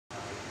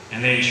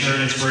and they ensure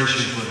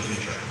inspiration for the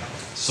future.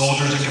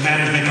 Soldiers and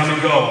commanders may come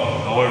and go,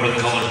 however the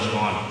colors live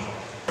on.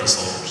 The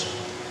soldiers.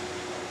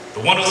 The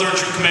 103rd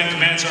Troop Command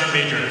Command Sergeant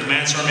Major and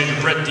Command Sergeant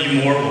Major Brett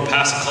D. Moore will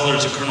pass the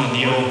colors to Colonel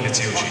Neal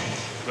Mitsuyoshi,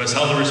 who has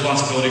held the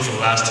responsibility for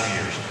the last 2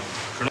 years.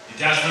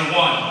 Detachment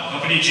 1,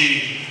 Company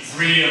G,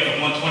 3 of the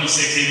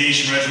 126th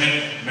Aviation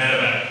Regiment,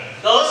 MPAD.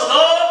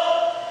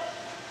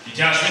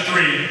 Detachment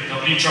 3,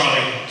 Company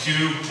Charlie,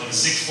 2 of the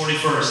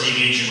 641st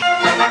Aviation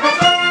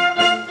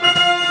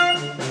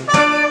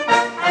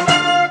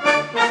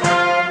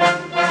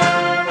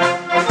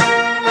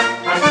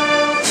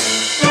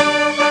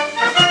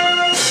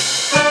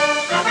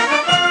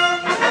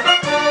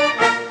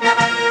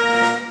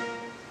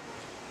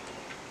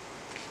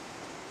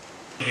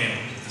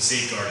the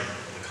safeguarding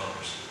of the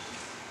colors.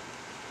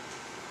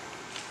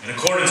 In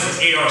accordance with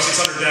AR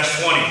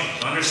 600-20,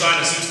 to undersign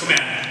the suits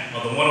command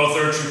of the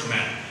 103rd Troop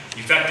Command,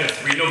 effective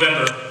 3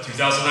 November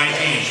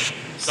 2019,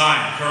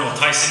 signed Colonel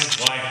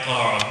Tyson Y.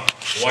 Tahara,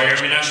 Hawaii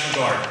Army National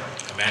Guard,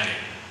 commanding.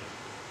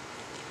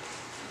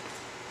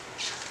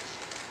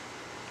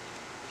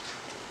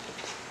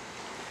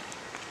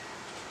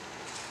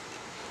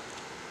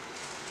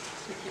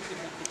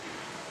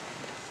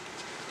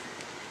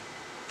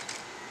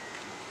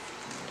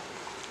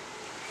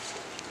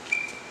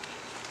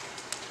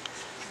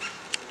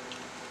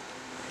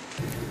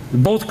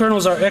 Both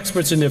colonels are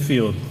experts in their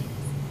field.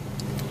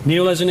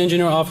 Neal as an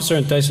engineer officer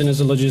and Tyson as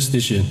a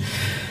logistician.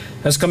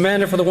 As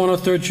commander for the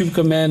 103rd Troop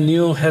Command,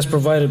 Neal has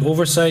provided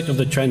oversight of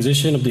the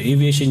transition of the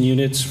aviation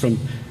units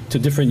to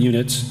different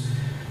units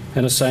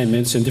and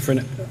assignments in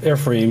different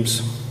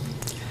airframes,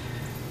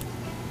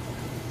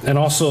 and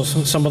also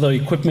some of the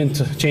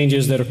equipment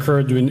changes that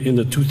occurred in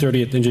the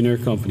 230th Engineer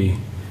Company.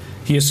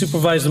 He has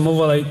supervised the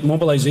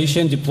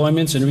mobilization,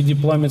 deployments, and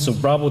redeployments of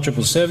Bravo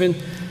 777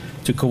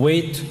 to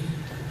Kuwait,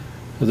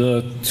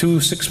 the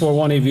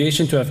 2641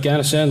 Aviation to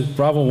Afghanistan,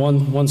 Bravo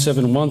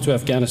 1171 to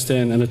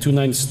Afghanistan, and the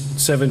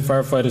 297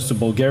 firefighters to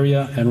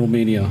Bulgaria and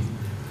Romania.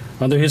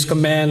 Under his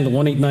command, the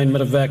 189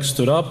 Medevac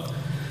stood up,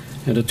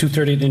 and the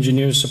 238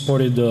 engineers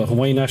supported the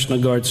Hawaii National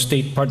Guard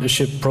State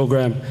Partnership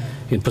Program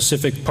in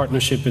Pacific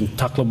Partnership in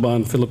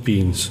Tacloban,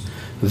 Philippines.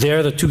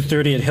 There, the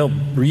 230 had helped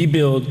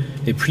rebuild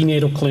a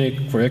prenatal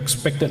clinic for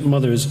expectant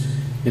mothers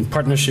in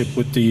partnership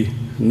with the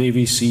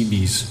Navy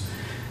Seabees.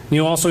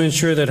 Neal also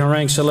ensured that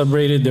HIARNG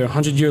celebrated their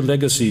 100-year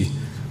legacy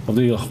of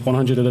the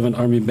 111th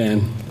Army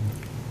Band.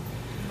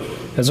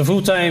 As a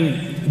full-time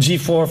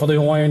G4 for the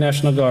Hawaii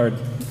National Guard,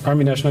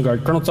 Army National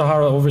Guard, Colonel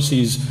Tahara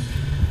oversees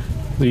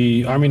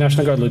the Army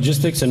National Guard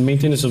logistics and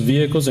maintenance of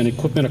vehicles and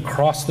equipment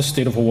across the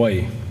state of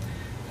Hawaii.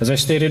 As I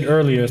stated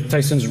earlier,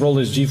 Tyson's role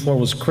as G4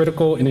 was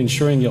critical in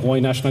ensuring the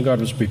Hawaii National Guard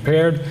was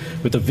prepared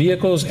with the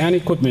vehicles and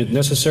equipment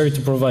necessary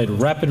to provide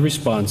rapid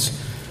response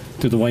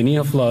to the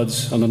Wainea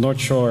floods on the North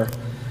Shore,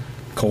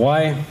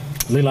 Kauai,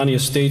 Leilani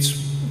Estates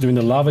during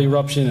the lava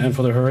eruption, and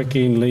for the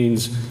Hurricane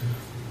Lane's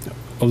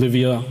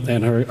Olivia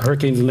and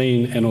Hurricanes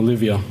Lane and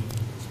Olivia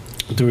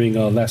during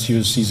last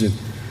year's season.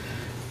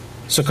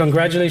 So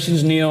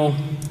congratulations, Neal,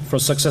 for a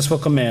successful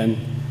command,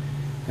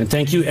 and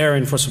thank you,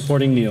 Aaron, for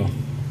supporting Neal.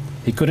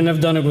 He couldn't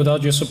have done it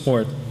without your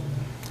support.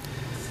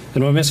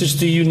 And my message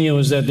to you, Neal,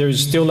 is that there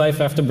is still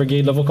life after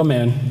brigade level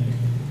command,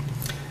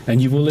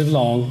 and you will live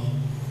long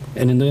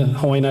and in the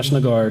Hawaii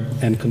National Guard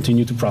and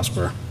continue to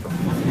prosper.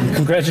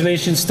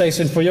 Congratulations,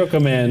 Tyson, for your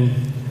command.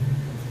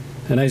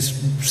 And I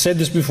said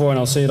this before, and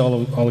I'll say it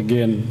all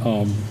again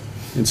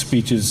in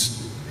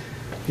speeches.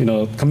 You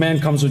know,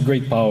 command comes with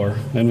great power,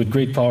 and with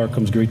great power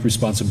comes great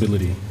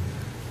responsibility.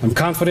 I'm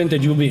confident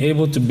that you'll be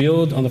able to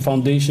build on the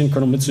foundation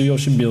Colonel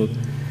Mitsuyoshi built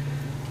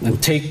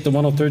and take the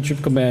 103rd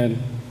Troop Command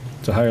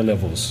to higher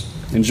levels.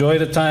 Enjoy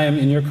the time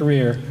in your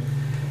career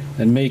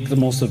and make the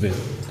most of it.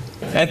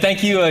 And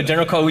thank you,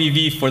 General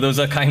Kaoiwi, for those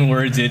kind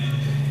words. It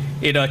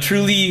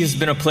truly has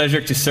been a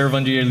pleasure to serve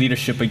under your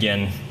leadership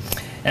again.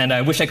 And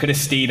I wish I could have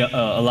stayed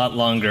a lot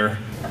longer.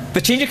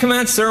 The change of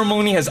command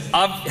ceremony has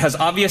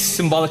obvious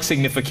symbolic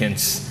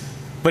significance,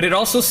 but it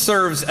also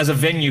serves as a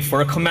venue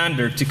for a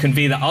commander to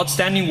convey the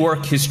outstanding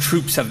work his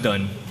troops have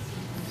done.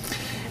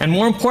 And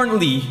more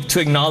importantly, to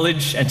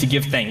acknowledge and to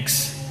give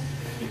thanks.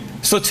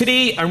 So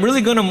today, I'm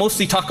really going to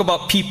mostly talk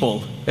about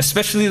people,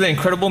 especially the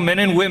incredible men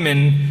and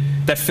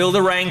women that fill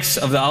the ranks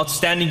of the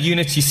outstanding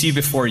units you see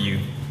before you.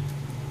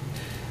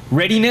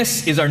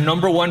 Readiness is our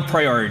 #1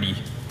 priority,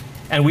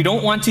 and we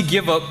don't want to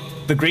give up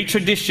the great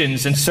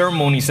traditions and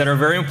ceremonies that are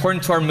very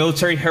important to our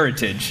military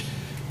heritage.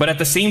 But at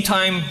the same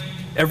time,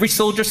 every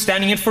soldier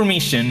standing in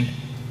formation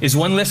is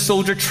one less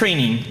soldier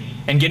training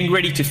and getting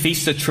ready to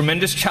face the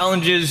tremendous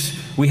challenges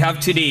we have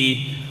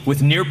today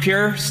with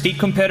near-peer state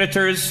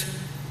competitors,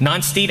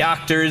 non-state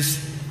actors,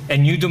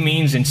 and new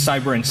domains in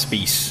cyber and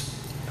space.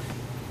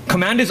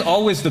 Command is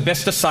always the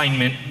best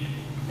assignment,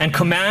 and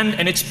command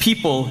and its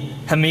people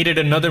have made it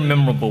another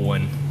memorable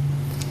one.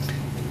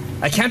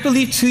 I can't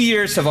believe 2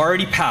 years have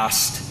already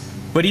passed,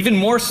 but even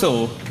more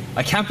so,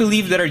 I can't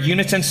believe that our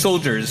units and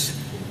soldiers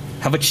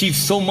have achieved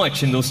so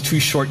much in those 2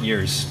 short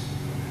years.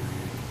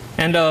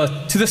 And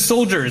to the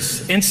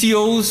soldiers,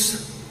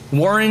 NCOs,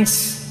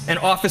 warrants, and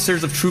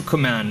officers of Troop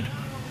Command.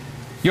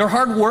 Your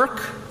hard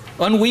work,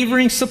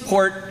 unwavering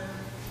support,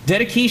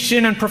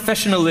 dedication, and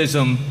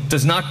professionalism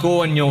does not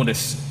go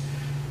unnoticed.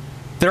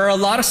 There are a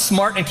lot of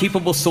smart and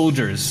capable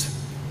soldiers,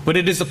 but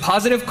it is the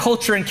positive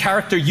culture and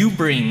character you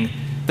bring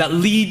that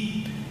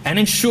lead and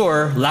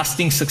ensure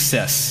lasting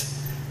success.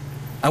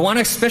 I want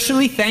to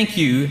especially thank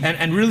you,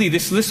 and really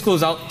this list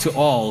goes out to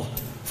all,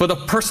 for the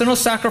personal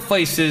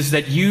sacrifices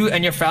that you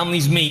and your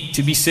families make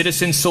to be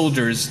citizen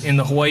soldiers in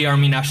the Hawaii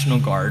Army National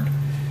Guard.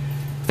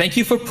 Thank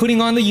you for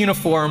putting on the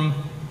uniform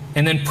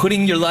and then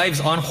putting your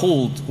lives on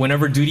hold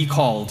whenever duty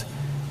called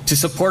to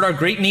support our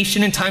great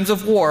nation in times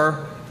of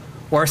war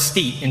or our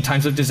state in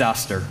times of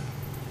disaster.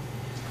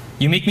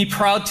 You make me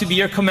proud to be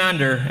your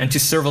commander and to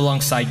serve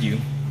alongside you.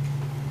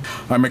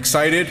 I'm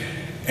excited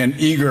and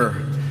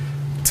eager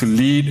to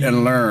lead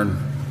and learn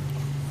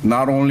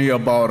not only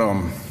about,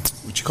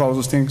 what you call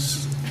those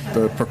things?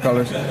 The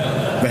propellers?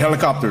 The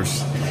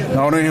helicopters.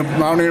 Not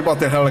only about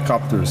the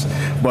helicopters,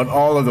 but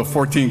all of the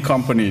 14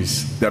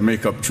 companies that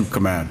make up Troop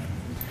Command.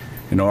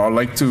 You know, I'd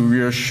like to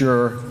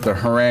reassure the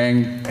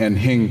HIARNG and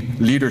HING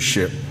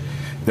leadership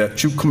that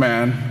Troop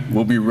Command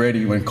will be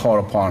ready when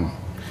called upon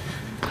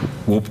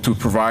to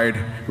provide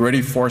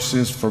ready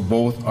forces for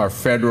both our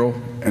federal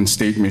and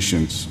state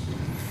missions.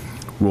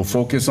 We'll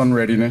focus on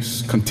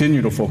readiness,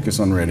 continue to focus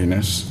on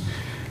readiness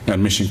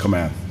and mission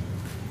command.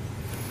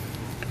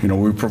 You know,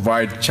 we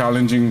provide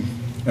challenging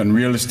and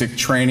realistic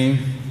training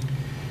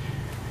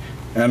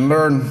and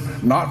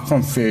learn not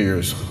from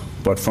failures,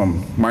 but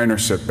from minor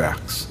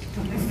setbacks.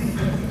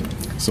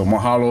 So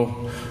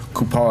mahalo,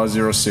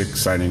 Kupa'a 06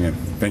 signing in.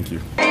 Thank you.